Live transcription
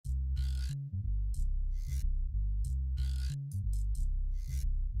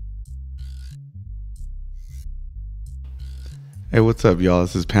Hey, what's up, y'all?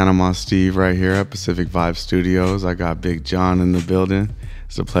 This is Panama Steve right here at Pacific Vibe Studios. I got Big John in the building.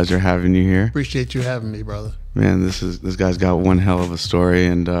 It's a pleasure having you here. Appreciate you having me, brother. Man, this guy's got one hell of a story,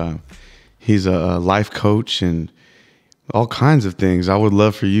 and he's a life coach and all kinds of things. I would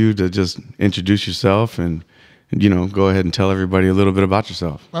love for you to just introduce yourself and go ahead and tell everybody a little bit about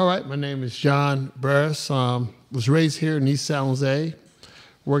yourself. All right, my name is John Burris. Was raised here in East San Jose.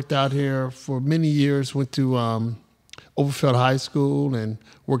 Worked out here for many years. Went to Overfield High School and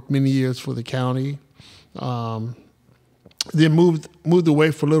worked many years for the county. Then moved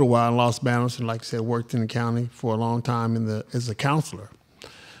away for a little while and lost balance, and like I said, worked in the county for a long time as a counselor.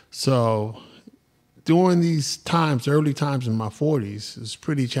 So during these times, early times in my 40s, it was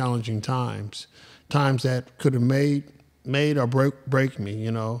pretty challenging times that could have made or break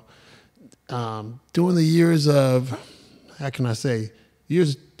me, During the years of,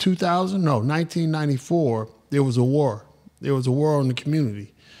 years 1994, there was a war. There was a war in the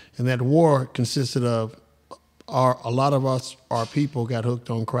community, and that war consisted of a lot of our people got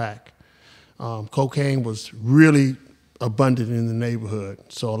hooked on crack. Cocaine was really abundant in the neighborhood,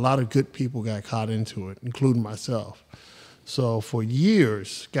 so a lot of good people got caught into it, including myself. So for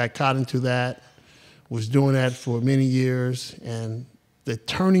years, got caught into that, was doing that for many years, and the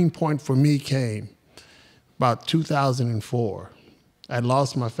turning point for me came about 2004. I'd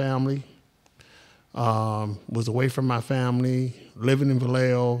lost my family, was away from my family, living in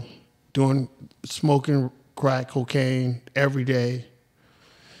Vallejo, smoking crack, cocaine every day,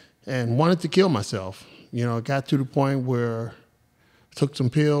 and wanted to kill myself. It got to the point where I took some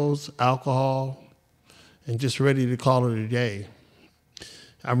pills, alcohol, and just ready to call it a day.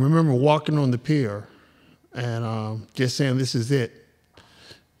 I remember walking on the pier and just saying, this is it.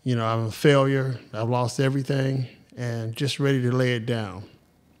 I'm a failure, I've lost everything, and just ready to lay it down.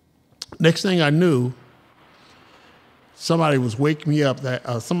 Next thing I knew, somebody was waking me up,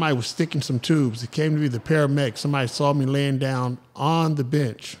 somebody was sticking some tubes. It came to be the paramedic. Somebody saw me laying down on the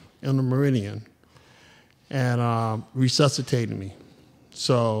bench in the Meridian and resuscitated me.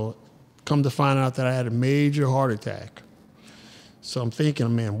 So come to find out that I had a major heart attack. So I'm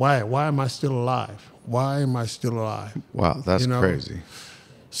thinking, man, why am I still alive? Why am I still alive? Wow, that's crazy.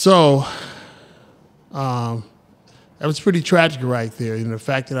 So that was pretty tragic right there, the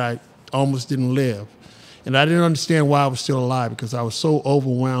fact that I almost didn't live. And I didn't understand why I was still alive because I was so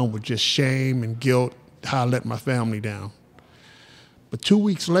overwhelmed with just shame and guilt, how I let my family down. But 2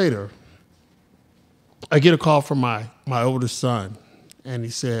 weeks later, I get a call from my oldest son, and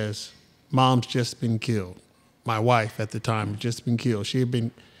he says, Mom's just been killed. My wife at the time had just been killed. She had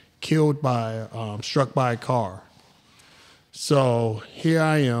been killed struck by a car. So here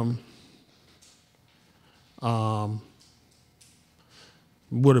I am,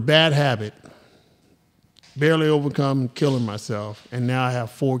 with a bad habit, barely overcome killing myself, and now I have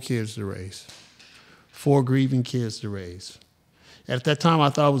 4 kids to raise, 4 grieving kids to raise. At that time, I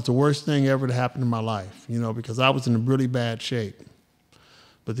thought it was the worst thing ever to happen in my life, because I was in really bad shape.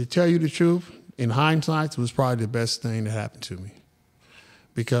 But to tell you the truth, in hindsight, it was probably the best thing that happened to me.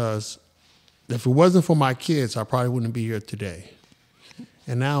 Because if it wasn't for my kids, I probably wouldn't be here today.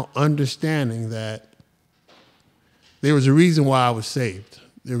 And now understanding that there was a reason why I was saved.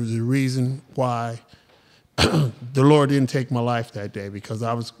 There was a reason why the Lord didn't take my life that day, because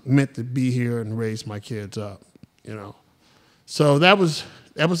I was meant to be here and raise my kids up, So that was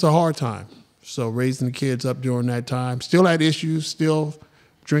a hard time. So raising the kids up during that time, still had issues, still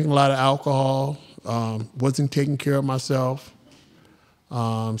drinking a lot of alcohol, wasn't taking care of myself.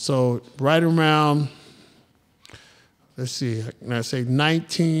 So right around, let's see, I say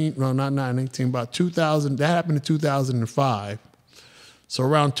 19, no, not 19, about 2000, that happened in 2005. So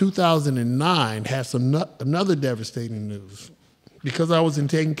around 2009, had another devastating news. Because I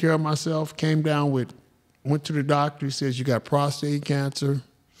wasn't taking care of myself, went to the doctor, he says, you got prostate cancer,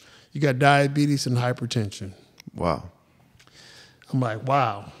 you got diabetes and hypertension. Wow. I'm like,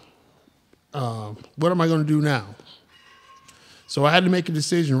 wow, what am I going to do now? So I had to make a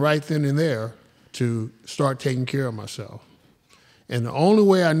decision right then and there to start taking care of myself. And the only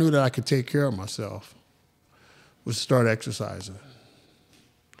way I knew that I could take care of myself was to start exercising.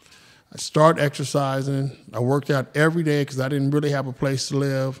 I started exercising. I worked out every day because I didn't really have a place to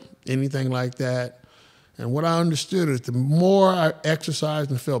live, anything like that. And what I understood is the more I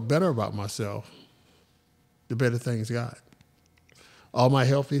exercised and felt better about myself, the better things got. All my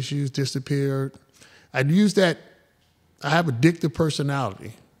health issues disappeared. I'd use that. I have addictive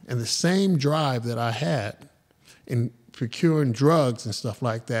personality, and the same drive that I had in procuring drugs and stuff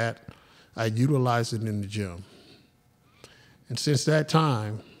like that, I utilized it in the gym. And since that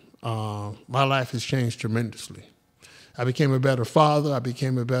time, my life has changed tremendously. I became a better father. I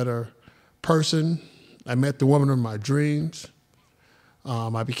became a better person. I met the woman of my dreams.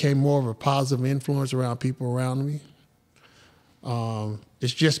 I became more of a positive influence around people around me.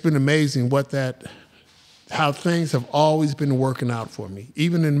 It's just been amazing how things have always been working out for me.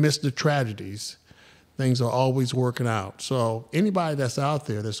 Even in the midst of tragedies, things are always working out. So anybody that's out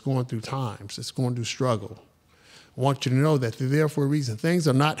there that's going through times, that's going through struggle, I want you to know that they're there for a reason. Things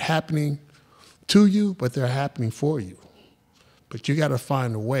are not happening to you, but they're happening for you. But you got to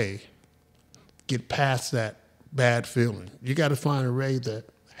find a way to get past that bad feeling. You got to find a way to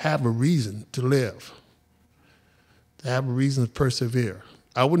have a reason to live, to have a reason to persevere.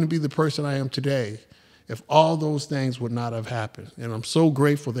 I wouldn't be the person I am today if all those things would not have happened. And I'm so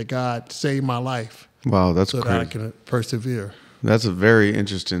grateful that God saved my life. Wow, that's so crazy. that I can persevere. That's a very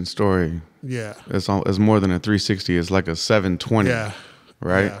interesting story. Yeah. It's more than a 360. It's like a 720. Yeah.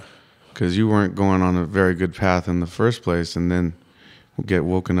 Right? Because you weren't going on a very good path in the first place, and then get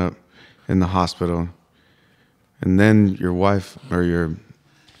woken up in the hospital. And then your wife or your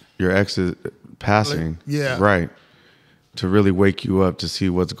ex is passing. Yeah. Right. To really wake you up to see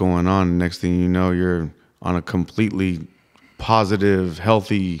what's going on. Next thing you know, you're on a completely positive,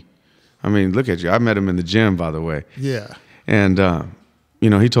 healthy. I mean, look at you. I met him in the gym, by the way. Yeah. And, you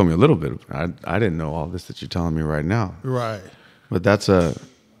know, he told me a little bit. I didn't know all this that you're telling me right now. Right. But that's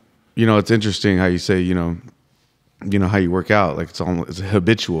you know, it's interesting how you say, you know how you work out. Like it's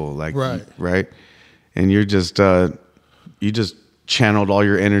habitual. Like, right. And you're just, you just channeled all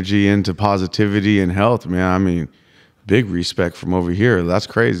your energy into positivity and health, man. I mean, big respect from over here. That's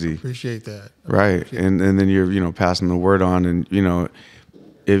crazy. Appreciate that. Right. And then you're, you know, passing the word on, and, you know,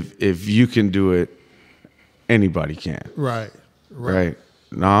 if you can do it, anybody can. Right.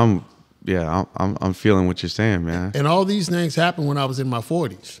 No, I'm feeling what you're saying, man. And all these things happened when I was in my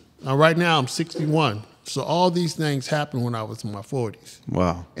 40s. Now, right now I'm 61. So all these things happened when I was in my 40s.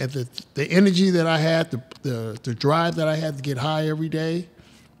 Wow. And the energy that I had, the drive that I had to get high every day,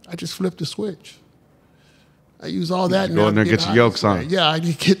 I just flipped the switch. I use all that now. Go in there and get your yolks on. Yeah, I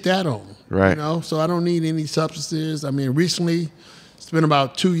can get that on. Right. You know, so I don't need any substances. I mean, recently, it's been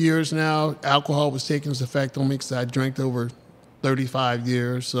about 2 years now, alcohol was taking its effect on me because I drank over 35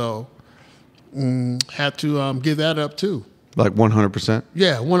 years. So had to give that up too. Like 100%?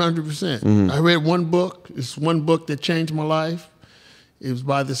 Yeah, 100%. I read one book. It's one book that changed my life. It was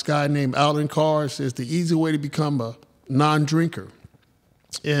by this guy named Alan Carr. It says, The Easy Way to Become a Non-Drinker.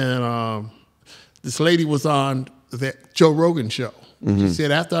 And this lady was on the Joe Rogan show. She said,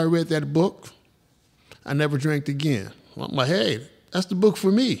 after I read that book, I never drank again. Well, I'm like, hey, that's the book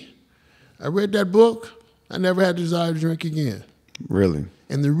for me. I read that book. I never had the desire to drink again. Really?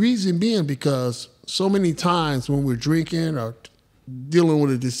 And the reason being because so many times when we're drinking or dealing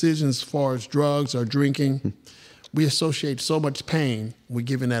with a decision as far as drugs or drinking, we associate so much pain with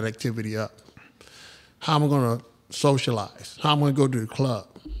giving that activity up. How am I going to socialize? How am I going to go to the club?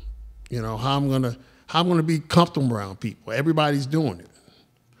 You know, how I'm going to be comfortable around people. Everybody's doing it.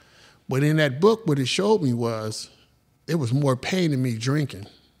 But in that book, what it showed me was it was more pain in me drinking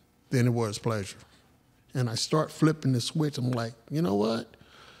than it was pleasure. And I start flipping the switch. I'm like, you know what?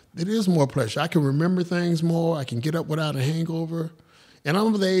 It is more pleasure. I can remember things more. I can get up without a hangover. And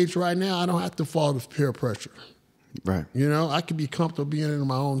I'm of the age right now, I don't have to fall to peer pressure. Right. You know, I can be comfortable being in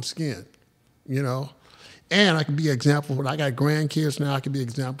my own skin, you know. And I can be an example. When I got grandkids now, I can be an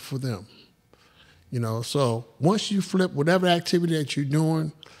example for them. You know, so once you flip whatever activity that you're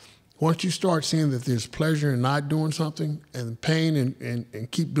doing, once you start seeing that there's pleasure in not doing something and pain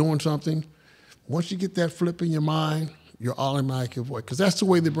and keep doing something, once you get that flip in your mind, you're automatically avoid, because that's the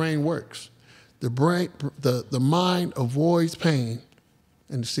way the brain works. The mind avoids pain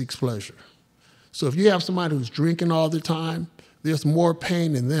and seeks pleasure. So if you have somebody who's drinking all the time, there's more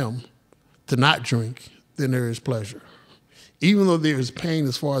pain in them to not drink than there is pleasure. Even though there is pain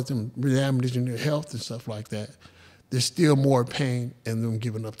as far as them damaging their health and stuff like that, there's still more pain in them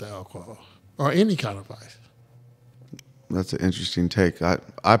giving up the alcohol or any kind of vice. That's an interesting take.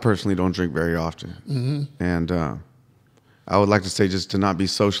 I personally don't drink very often. And I would like to say just to not be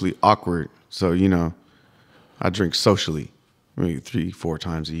socially awkward. So, you know, I drink socially, maybe 3-4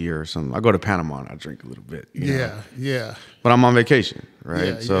 times a year or something. I go to Panama and I drink a little bit. You know? Yeah. But I'm on vacation,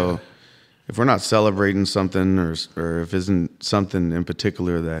 right? Yeah, so if we're not celebrating something or if isn't something in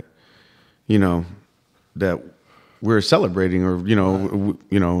particular that, you know, that we're celebrating or,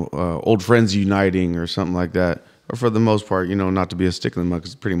 old friends uniting or something like that, or for the most part, you know, not to be a stickler mug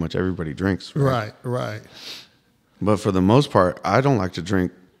because pretty much everybody drinks. Right. But for the most part, I don't like to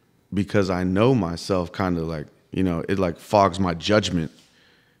drink because I know myself kind of like, you know, it like fogs my judgment,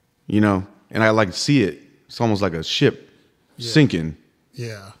 you know, and I like to see it. it's almost like a ship sinking.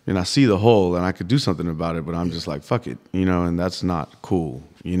 Yeah. And I see the hole and I could do something about it, but I'm just like, fuck it, you know, and that's not cool,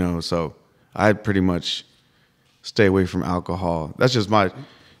 you know. So I pretty much stay away from alcohol. That's just my,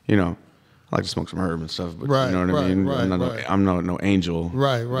 you know, I like to smoke some herb and stuff, but you know what I mean? I'm not no angel.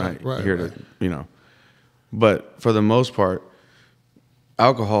 Right. Here to, you know. But for the most part,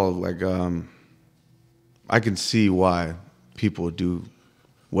 alcohol, like, I can see why people do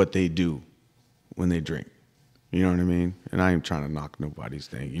what they do when they drink. You know what I mean? And I ain't trying to knock nobody's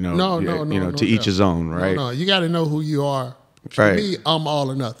thing. You know, No, to each his own, right? No, you got to know who you are. For me, I'm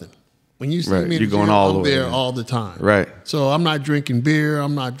all or nothing. When you see me in the going gym, all I'm the way, there man. all the time. Right. So I'm not drinking beer.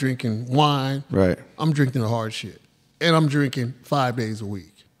 I'm not drinking wine. Right. I'm drinking the hard shit. And I'm drinking 5 days a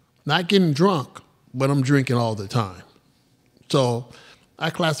week. Not getting drunk, but I'm drinking all the time. So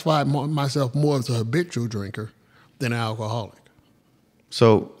I classify myself more as a habitual drinker than an alcoholic.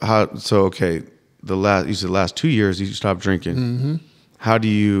 So okay, you said the last 2 years you stopped drinking. Mm-hmm. How do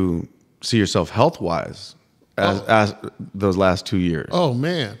you see yourself health-wise as those last 2 years? Oh,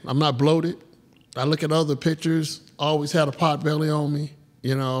 man, I'm not bloated. I look at other pictures, always had a pot belly on me,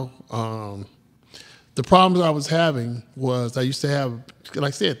 you know. The problems I was having was I used to have, like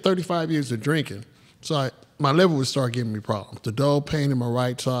I said, 35 years of drinking. So my liver would start giving me problems. The dull pain in my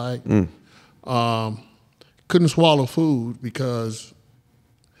right side. Couldn't swallow food because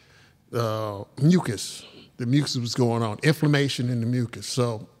the mucus was going on, inflammation in the mucus.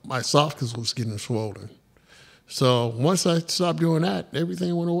 So my esophagus was getting swollen. So once I stopped doing that,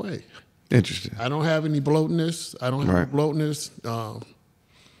 everything went away. Interesting. I don't have any bloatness. No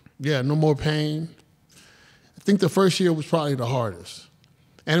more pain. I think the first year was probably the hardest.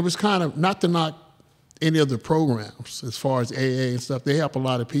 And it was kind of, not to knock any of the programs as far as AA and stuff, they help a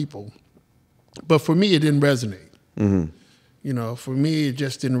lot of people. But for me, it didn't resonate. Mm-hmm. You know, for me, it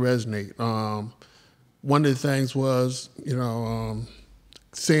just didn't resonate. One of the things was,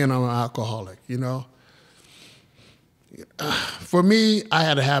 saying I'm an alcoholic, you know. For me, I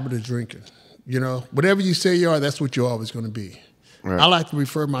had a habit of drinking, you know. Whatever you say you are, that's what you're always going to be. Right. I like to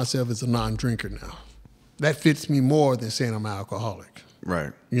refer myself as a non-drinker now. That fits me more than saying I'm an alcoholic.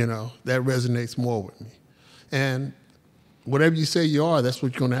 Right. You know, that resonates more with me. And whatever you say you are, that's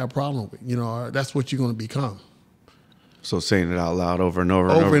what you're going to have a problem with. You know, that's what you're going to become. So saying it out loud over and over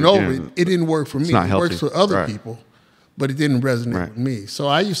Again, it didn't work for me. It works for other right. people, but it didn't resonate right. with me. So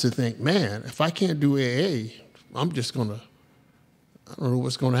I used to think, man, if I can't do AA, I'm just going to, I don't know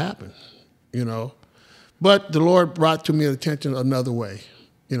what's going to happen, you know. But the Lord brought to me attention another way,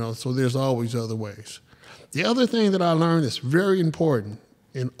 you know, so there's always other ways. The other thing that I learned that's very important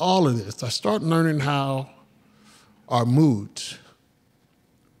in all of this, I started learning how our moods.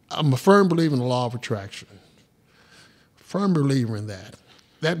 I'm a firm believer in the law of attraction. Firm believer in that.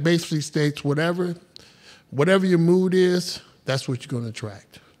 That basically states whatever your mood is, that's what you're going to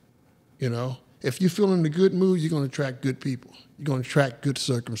attract. You know, if you feel in a good mood, you're going to attract good people. You're going to attract good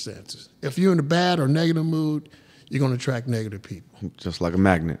circumstances. If you're in a bad or negative mood, you're going to attract negative people. Just like a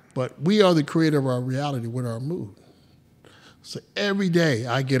magnet. But we are the creator of our reality with our mood. So every day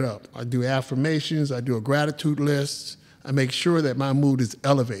I get up, I do affirmations, I do a gratitude list, I make sure that my mood is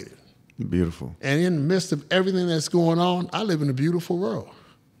elevated. Beautiful. And in the midst of everything that's going on, I live in a beautiful world.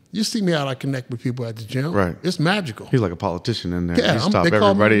 You see me how I connect with people at the gym. Right. It's magical. He's like a politician in there. Yeah, he stops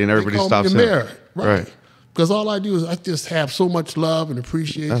everybody and everybody stops him. Right. Because all I do is I just have so much love and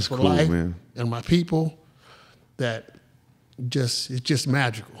appreciation for life and my people that it's just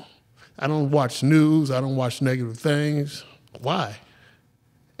magical. I don't watch news. I don't watch negative things. Why?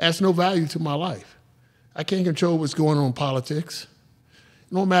 Adds no value to my life. I can't control what's going on in politics.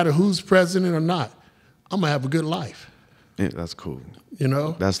 No matter who's president or not, I'm going to have a good life. Yeah, that's cool. You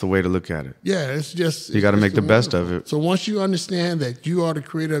know? That's the way to look at it. Yeah, it's just... You got to make the best of it. So once you understand that you are the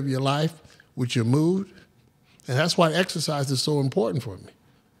creator of your life with your mood, and that's why exercise is so important for me.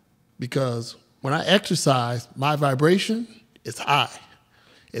 Because when I exercise, my vibration is high.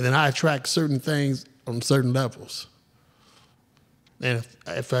 And then I attract certain things on certain levels. And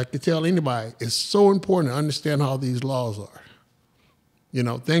if I could tell anybody, it's so important to understand how these laws are. You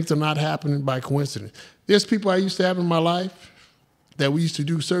know, things are not happening by coincidence. There's people I used to have in my life that we used to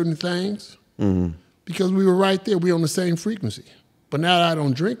do certain things because we were right there. We were on the same frequency. But now that I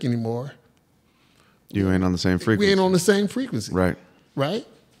don't drink anymore. You ain't on the same frequency. We ain't on the same frequency. Right. Right?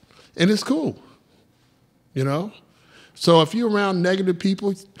 And it's cool. You know? So if you're around negative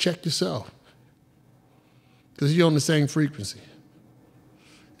people, check yourself. Because you're on the same frequency.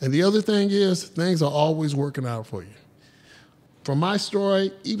 And the other thing is, things are always working out for you. From my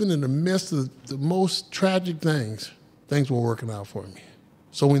story, even in the midst of the most tragic things were working out for me.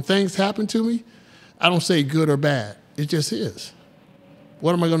 So when things happen to me, I don't say good or bad. It just is.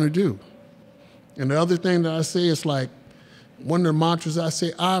 What am I going to do? And the other thing that I say is like, one of the mantras I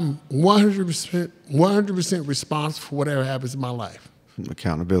say, I'm 100% responsible for whatever happens in my life.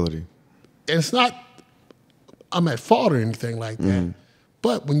 Accountability. And it's not I'm at fault or anything like that.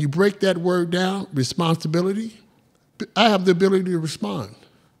 But when you break that word down, responsibility, I have the ability to respond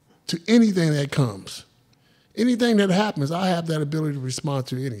to anything that comes. Anything that happens, I have that ability to respond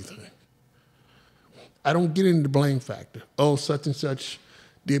to anything. I don't get into the blame factor. Oh, such and such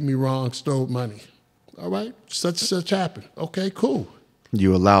did me wrong, stole money. All right, such and such happened. Okay, cool.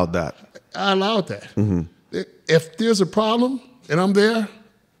 You allowed that. I allowed that. If there's a problem and I'm there,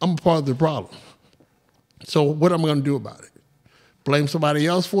 I'm a part of the problem. So what am I going to do about it? Blame somebody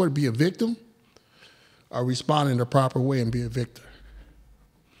else for it, be a victim, or respond in the proper way and be a victor?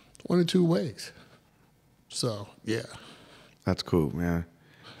 One of two ways. So, yeah. That's cool, man.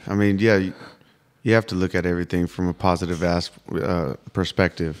 I mean, yeah, you have to look at everything from a positive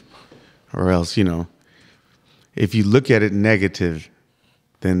perspective, or else, you know, if you look at it negative,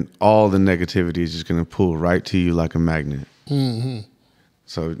 then all the negativity is just going to pull right to you like a magnet.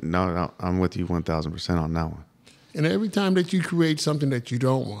 So, no, I'm with you 1,000% on that one. And every time that you create something that you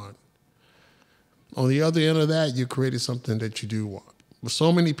don't want, on the other end of that, you created something that you do want. But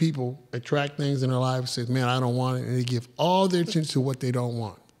so many people attract things in their life and say, man, I don't want it, and they give all their attention to what they don't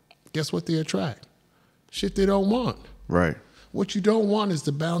want. Guess what they attract? Shit they don't want. Right. What you don't want is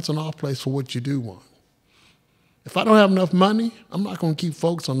the bouncing off place for what you do want. If I don't have enough money, I'm not going to keep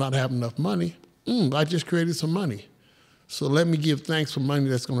focused on not having enough money. I just created some money. So let me give thanks for money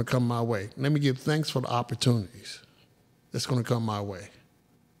that's going to come my way. Let me give thanks for the opportunities that's going to come my way.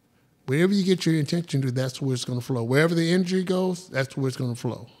 Wherever you get your attention to, that's where it's going to flow. Wherever the energy goes, that's where it's going to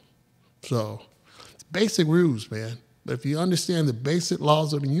flow. So it's basic rules, man. But if you understand the basic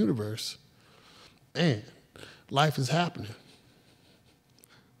laws of the universe, man, life is happening.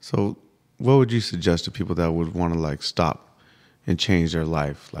 So what would you suggest to people that would want to like stop and change their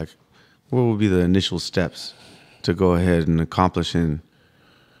life? Like, what would be the initial steps to go ahead and accomplish in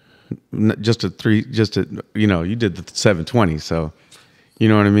you did the 720, so you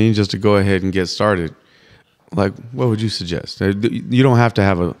know what I mean? Just to go ahead and get started. Like, what would you suggest? You don't have to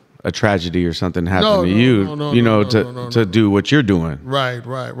have a tragedy or something happen to you, to do what you're doing. Right.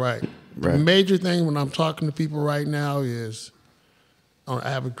 The major thing when I'm talking to people right now is, I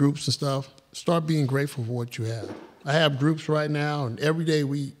have groups and stuff, start being grateful for what you have. I have groups right now, and every day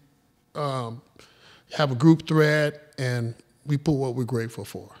we have a group thread, and we put what we're grateful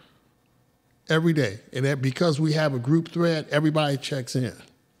for. Every day. And that because we have a group thread, everybody checks in. And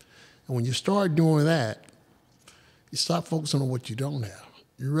when you start doing that, you stop focusing on what you don't have.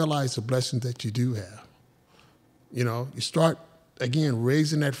 You realize the blessings that you do have. You know, you start, again,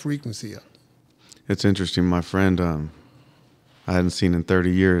 raising that frequency up. It's interesting. My friend, I hadn't seen in 30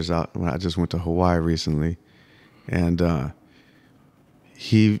 years. I just went to Hawaii recently. And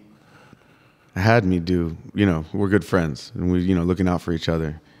he had me do, we're good friends. And we, looking out for each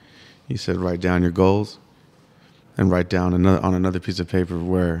other. He said, write down your goals and write down on another piece of paper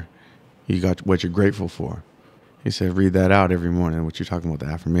where you got what you're grateful for. He said, read that out every morning, what you're talking about,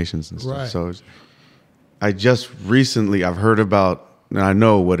 the affirmations and stuff. Right. So I've heard about, and I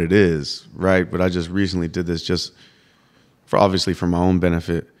know what it is, right? But I just recently did this just obviously for my own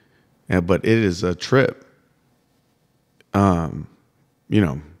benefit. But it is a trip,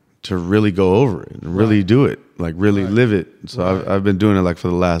 to really go over it and really do it, like really live it. So I've been doing it like for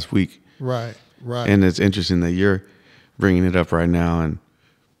the last week. Right. And it's interesting that you're bringing it up right now, and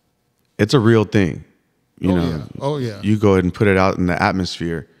it's a real thing. Oh yeah. You go ahead and put it out in the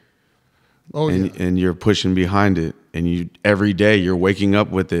atmosphere. And you're pushing behind it, and every day you're waking up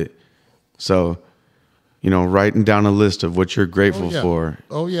with it. So, writing down a list of what you're grateful for.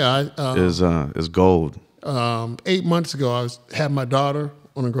 Is gold. 8 months ago, I had my daughter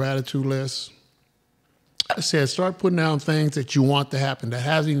on a gratitude list. I said, start putting down things that you want to happen that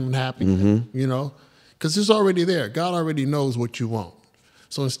hasn't even happened yet, because it's already there. God already knows what you want.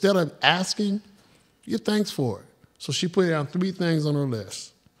 So instead of asking, give thanks for it. So she put down 3 things on her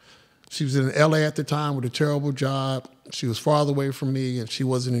list. She was in LA at the time with a terrible job. She was farther away from me, and she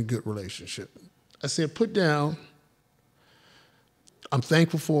wasn't in a good relationship. I said, put down, I'm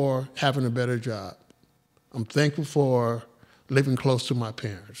thankful for having a better job. I'm thankful for living close to my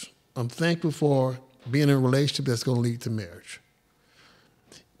parents. I'm thankful for being in a relationship that's going to lead to marriage.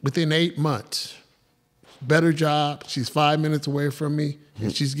 Within 8 months, better job, she's 5 minutes away from me,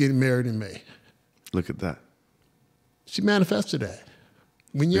 and she's getting married in May. Look at that. She manifested that.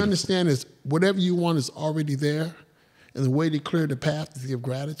 When you understand is whatever you want is already there, and the way to clear the path is to give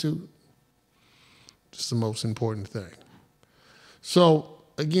gratitude, It's the most important thing. So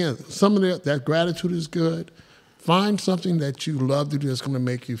again, some of that gratitude is good. Find something that you love to do that's going to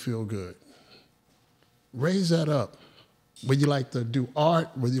make you feel good. Raise that up. Whether you like to do art,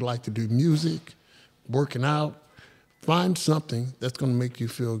 whether you like to do music, working out, find something that's going to make you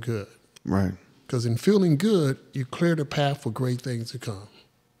feel good. Right. Because in feeling good, you clear the path for great things to come.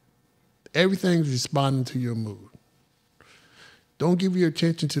 Everything's responding to your mood. Don't give your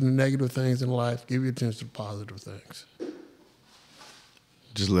attention to the negative things in life. Give your attention to positive things.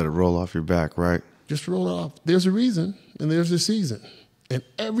 Just let it roll off your back, right? Just roll it off. There's a reason and there's a season. And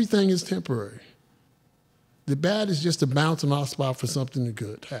everything is temporary. The bad is just a bouncing off spot for something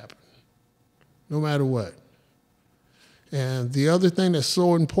good to happen, no matter what. And the other thing that's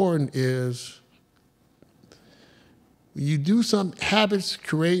so important is when you do some habits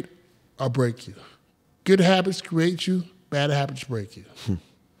create or break you. Good habits create you, bad habits break you.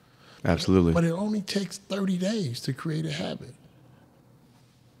 Absolutely. But it only takes 30 days to create a habit.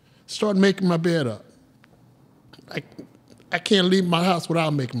 Start making my bed up. I can't leave my house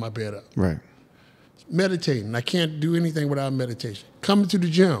without making my bed up. Right. Meditating. I can't do anything without meditation. Coming to the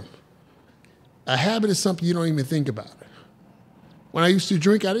gym. A habit is something you don't even think about. When I used to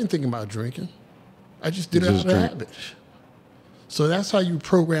drink, I didn't think about drinking. I just did it out of habit. So that's how you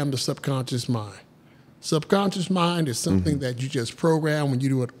program the subconscious mind. Subconscious mind is something that you just program when you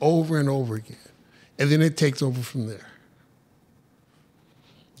do it over and over again. And then it takes over from there.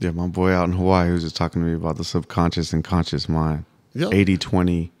 Yeah, my boy out in Hawaii was just talking to me about the subconscious and conscious mind. Yep.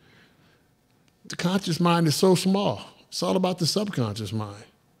 80-20. The conscious mind is so small. It's all about the subconscious mind.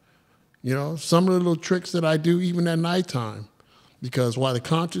 You know, some of the little tricks that I do even at nighttime, because while the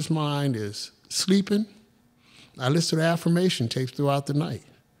conscious mind is sleeping, I listen to affirmation tapes throughout the night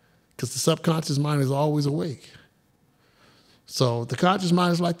because the subconscious mind is always awake. So the conscious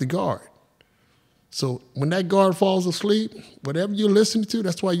mind is like the guard. So when that guard falls asleep, whatever you're listening to,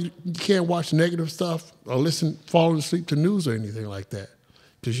 that's why you can't watch negative stuff or falling asleep to news or anything like that,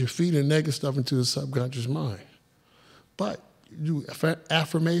 because you're feeding negative stuff into the subconscious mind. But you do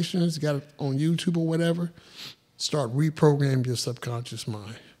affirmations, got it on YouTube or whatever, start reprogramming your subconscious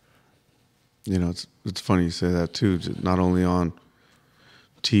mind. You know, it's funny you say that too, not only on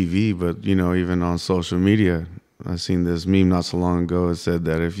TV, but, you know, even on social media. I seen this meme not so long ago. It said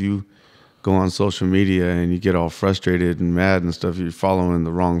that if you go on social media and you get all frustrated and mad and stuff, you're following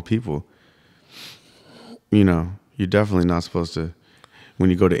the wrong people. You know, you're definitely not supposed to, when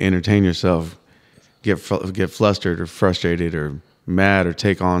you go to entertain yourself, get flustered or frustrated or mad or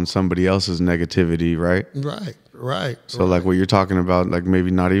take on somebody else's negativity, right? Right. So like what you're talking about, like maybe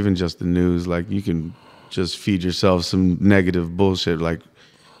not even just the news, like you can just feed yourself some negative bullshit, like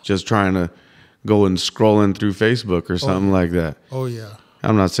just trying to go and scrolling through Facebook or something like that. Oh, yeah.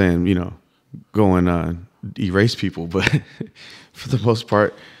 I'm not saying, you know, go and erase people, but for the most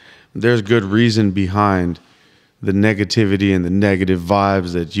part, there's good reason behind the negativity and the negative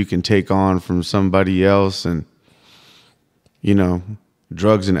vibes that you can take on from somebody else. And, you know,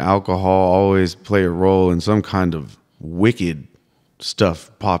 drugs and alcohol always play a role in some kind of wicked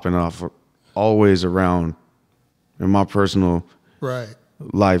stuff popping off always around in my personal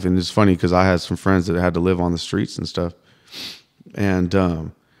life. And it's funny because I had some friends that had to live on the streets and stuff. And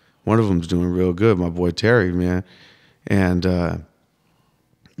one of them's doing real good, my boy Terry, man. And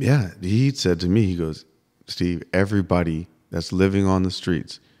yeah, he said to me, he goes, Steve, everybody that's living on the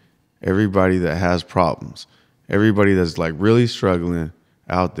streets, everybody that has problems, everybody that's like really struggling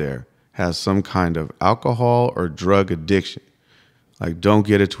out there has some kind of alcohol or drug addiction. Like, don't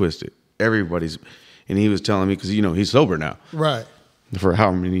get it twisted. Everybody's, and he was telling me, because, you know, he's sober now. Right. For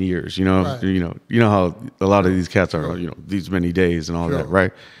how many years, you know, Right. you know how a lot of these cats are, you know, these many days and all that.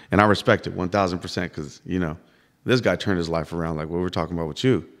 Right. And I respect it 1000% because, you know, this guy turned his life around, like what we're talking about with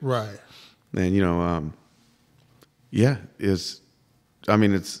you. Right. And, you know, yeah, it's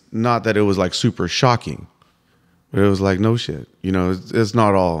not that it was like super shocking, but it was like, no shit, you know, it's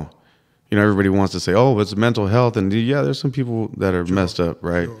not all, you know, everybody wants to say, oh, it's mental health. And yeah, there's some people that are messed up.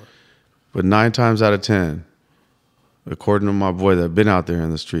 Right. But 9 times out of 10, according to my boy that been out there in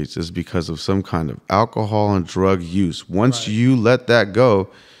the streets, is because of some kind of alcohol and drug use. Once you let that go,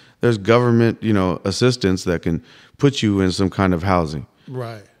 there's government, you know, assistance that can put you in some kind of housing.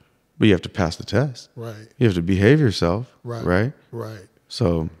 Right. But you have to pass the test. Right. You have to behave yourself. Right.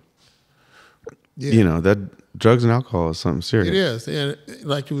 So, you know, that drugs and alcohol is something serious. It is. And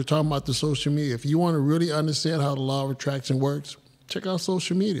like you were talking about the social media, if you want to really understand how the law of attraction works, check out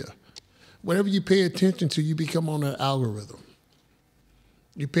social media. Whatever you pay attention to, you become on an algorithm.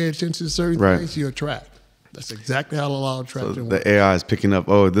 You pay attention to certain things, you attract. That's exactly how the law of So attraction works. the AI is picking up,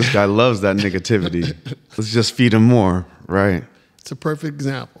 oh, this guy loves that negativity. Let's just feed him more, right? It's a perfect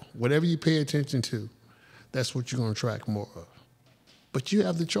example. Whatever you pay attention to, that's what you're going to attract more of. But you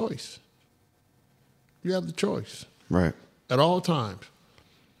have the choice. You have the choice. Right. At all times.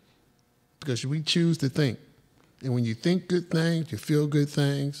 Because we choose to think. And when you think good things, you feel good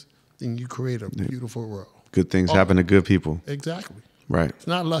things, then you create a beautiful world. Good things happen to good people. Exactly. Right. It's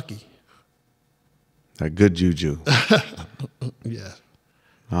not lucky. That good juju. Yeah.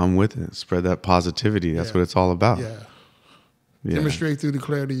 I'm with it. Spread that positivity. That's what it's all about. Yeah. Yeah. Demonstrate through the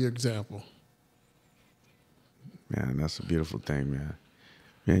clarity of your example. Man, that's a beautiful thing, man.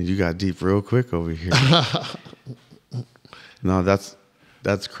 Man, you got deep real quick over here. No,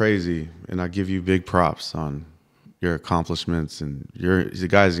 that's crazy. And I give you big props on your accomplishments, and the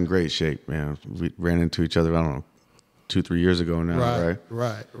guy's in great shape, man. We ran into each other, I don't know, 2-3 years ago now,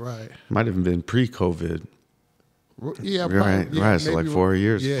 right? Right. Might have been pre-COVID. Yeah, right. Yeah, So like 4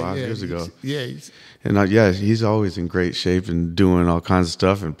 years, 5 years ago. He's And he's always in great shape and doing all kinds of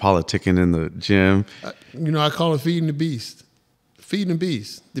stuff and politicking in the gym. I call it feeding the beast. Feeding the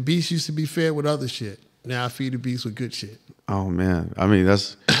beast. The beast used to be fed with other shit. Now I feed the beast with good shit. Oh man, I mean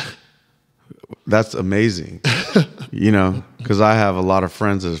that's amazing. Because I have a lot of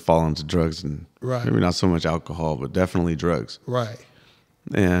friends that have fallen into drugs, and maybe not so much alcohol, but definitely drugs. Right.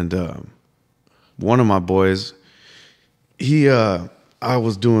 And one of my boys, I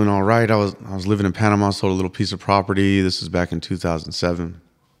was doing all right. I was living in Panama, sold a little piece of property. This was back in 2007.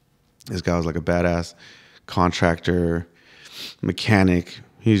 This guy was like a badass contractor, mechanic.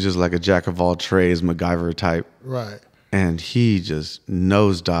 He's just like a jack of all trades, MacGyver type. Right. And he just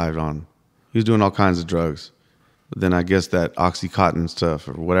nosedived on. He was doing all kinds of drugs. But then I guess that Oxycontin stuff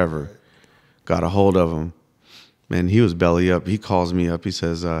or whatever got a hold of him. Man, he was belly up. He calls me up. He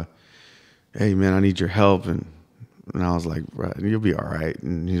says, hey, man, I need your help. And I was like, right, you'll be all right.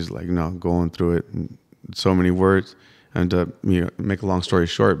 And he's like, no, I'm going through it. And so many words. And make a long story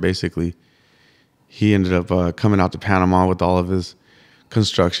short, basically, he ended up coming out to Panama with all of his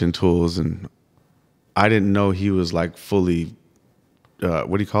construction tools. And I didn't know he was like fully,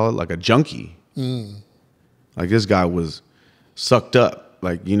 what do you call it? Like a junkie. Like this guy was sucked up,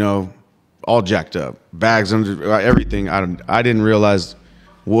 like, all jacked up, bags under everything. I didn't realize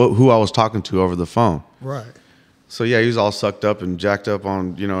who I was talking to over the phone. Right. So yeah, he was all sucked up and jacked up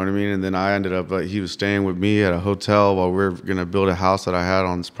on, you know what I mean? And then I ended up, he was staying with me at a hotel while we were going to build a house that I had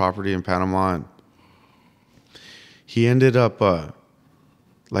on this property in Panama. And he ended up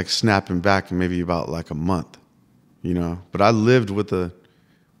like snapping back in maybe about like a month, But I lived with a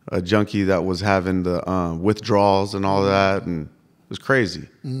junkie that was having the withdrawals and all that, and it was crazy.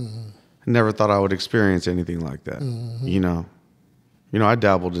 Mm-hmm. I never thought I would experience anything like that, I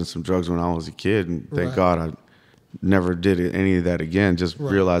dabbled in some drugs when I was a kid, and thank God I never did any of that again, just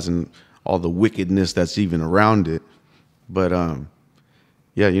realizing all the wickedness that's even around it. But I'm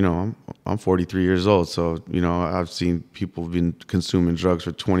 43 years old, so I've seen people been consuming drugs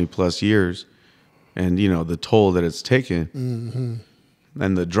for 20 plus years, and the toll that it's taken,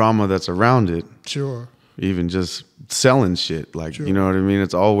 and the drama that's around it. Sure. Even just selling shit, like you know what I mean.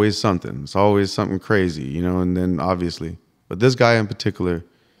 It's always something. It's always something crazy, and then obviously, but this guy in particular,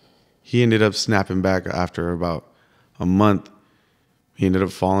 he ended up snapping back after about a month. He ended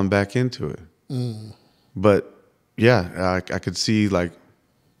up falling back into it. But yeah, I could see like,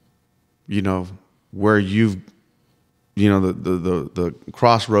 where you've, the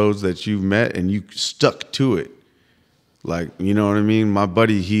crossroads that you've met and you stuck to it. Like, you know what I mean? My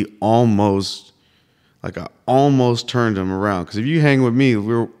buddy, I almost turned him around. Because if you hang with me,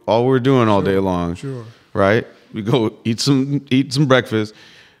 we're doing all day long. Sure. Right? We go eat some breakfast,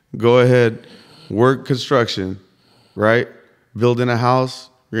 go ahead, work construction, right? Building a house,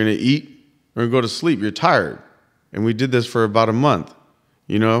 we're gonna eat, we're gonna go to sleep. You're tired. And we did this for about a month,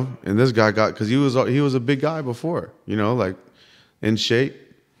 And this guy because he was a big guy before, like in shape.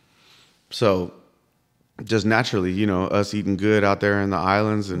 So just naturally, us eating good out there in the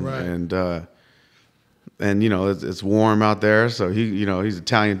islands and it's warm out there. So he's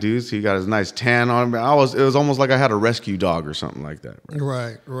Italian dude. So he got his nice tan on him. It was almost like I had a rescue dog or something like that.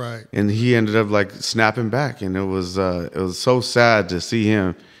 Right. And And he ended up like snapping back, and it was so sad to see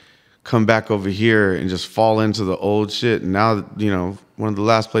him come back over here and just fall into the old shit. And now, one of the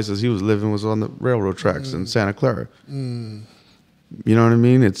last places he was living was on the railroad tracks in Santa Clara. You know what I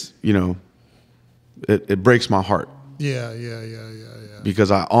mean? It's, it breaks my heart. Yeah.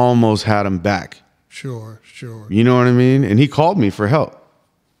 Because I almost had him back. Sure. You know what I mean? And he called me for help.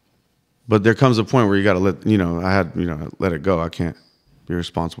 But there comes a point where you got to let it go. I can't be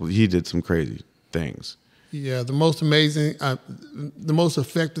responsible. He did some crazy things. Yeah, the most amazing, the most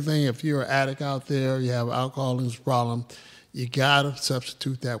effective thing, if you're an addict out there, you have an alcoholism problem, you got to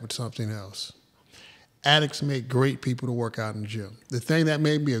substitute that with something else. Addicts make great people to work out in the gym. The thing that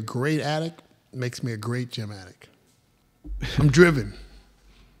made me a great addict makes me a great gym addict. I'm driven.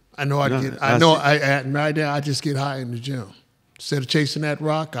 I know at night I just get high in the gym. Instead of chasing that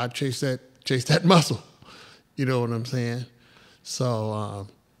rock, I chase that muscle. You know what I'm saying? So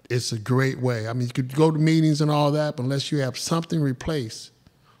it's a great way. I mean, you could go to meetings and all that, but unless you have something replace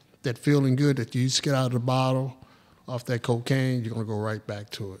that feeling good that you just get out of the bottle off that cocaine, you're gonna go right back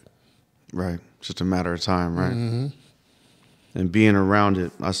to it. Right. Just a matter of time, right? Mm-hmm. And being around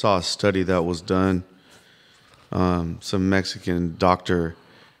it, I saw a study that was done. Some Mexican doctor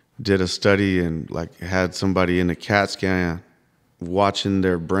did a study and like had somebody in a CAT scan watching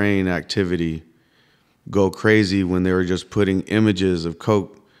their brain activity go crazy when they were just putting images of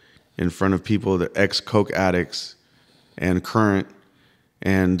coke in front of people, the ex-coke addicts and current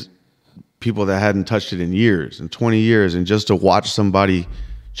and people that hadn't touched it in years, in 20 years, and just to watch somebody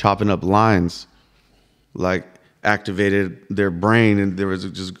chopping up lines like activated their brain, and there was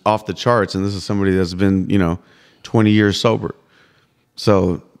just off the charts. And this is somebody that's been, 20 years sober.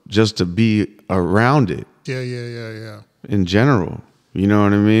 So just to be around it. Yeah. In general, you know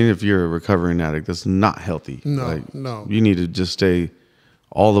what I mean? If you're a recovering addict, that's not healthy. No. You need to just stay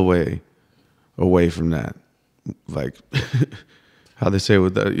all the way away from that. Like how they say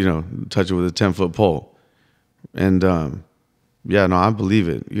with that, touch it with a 10-foot pole. And I believe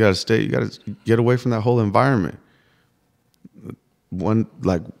it. You gotta get away from that whole environment.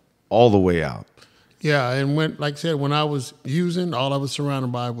 All the way out. Yeah, and like I said, when I was using, all I was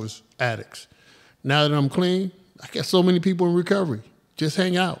surrounded by was addicts. Now that I'm clean, I got so many people in recovery. Just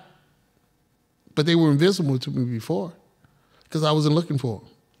hang out. But they were invisible to me before because I wasn't looking for them.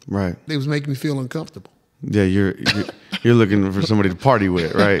 Right. They was making me feel uncomfortable. Yeah, you're looking for somebody to party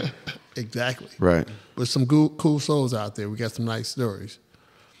with, right? Exactly. Right. But some cool souls out there. We got some nice stories.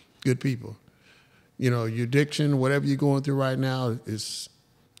 Good people. Your addiction, whatever you're going through right now,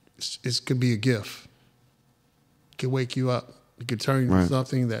 it could be a gift. It could wake you up. It could turn you into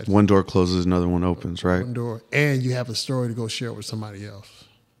something that... One door closes, another one opens, right? One door. And you have a story to go share with somebody else.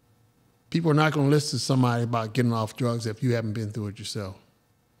 People are not going to listen to somebody about getting off drugs if you haven't been through it yourself.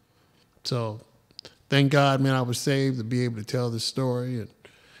 So thank God, man, I was saved to be able to tell this story and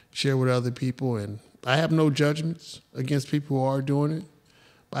share with other people. And I have no judgments against people who are doing it.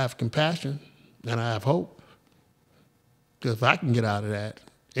 But I have compassion and I have hope. Because if I can get out of that,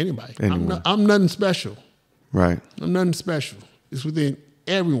 anybody. I'm nothing special. Right. I'm nothing special. It's within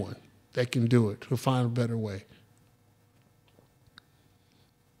everyone that can do it to find a better way.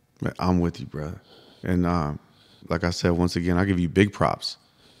 I'm with you, brother. And like I said, once again, I give you big props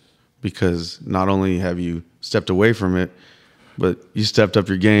because not only have you stepped away from it, but you stepped up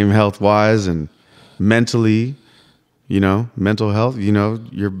your game health-wise and mentally, mental health,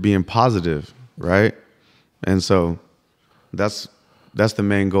 you're being positive, right? And so that's the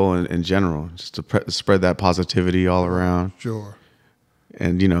main goal in general, just to spread that positivity all around. Sure.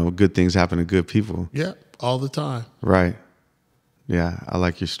 And, good things happen to good people. Yeah, all the time. Right. Yeah, I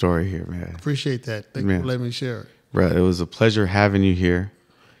like your story here, man. Appreciate that. Thank you for letting me share it. Right. It was a pleasure having you here.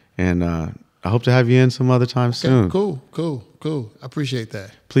 And I hope to have you in some other time soon. Cool. I appreciate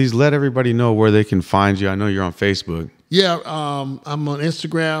that. Please let everybody know where they can find you. I know you're on Facebook. Yeah, I'm on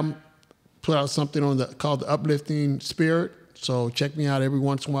Instagram. Put out something called the Uplifting Spirit. So check me out every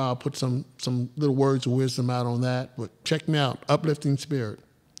once in a while. I'll put some little words of wisdom out on that. But check me out, Uplifting Spirit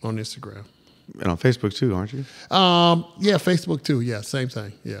on Instagram. And on Facebook too, aren't you? Yeah, Facebook too. Yeah, same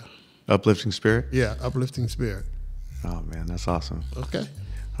thing. Yeah. Uplifting Spirit? Yeah, Uplifting Spirit. Oh, man, that's awesome. Okay.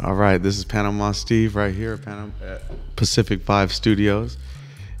 All right, this is Panama Steve right here at Pacific 5 Studios.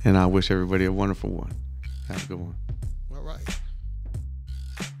 And I wish everybody a wonderful one. Have a good one. All right.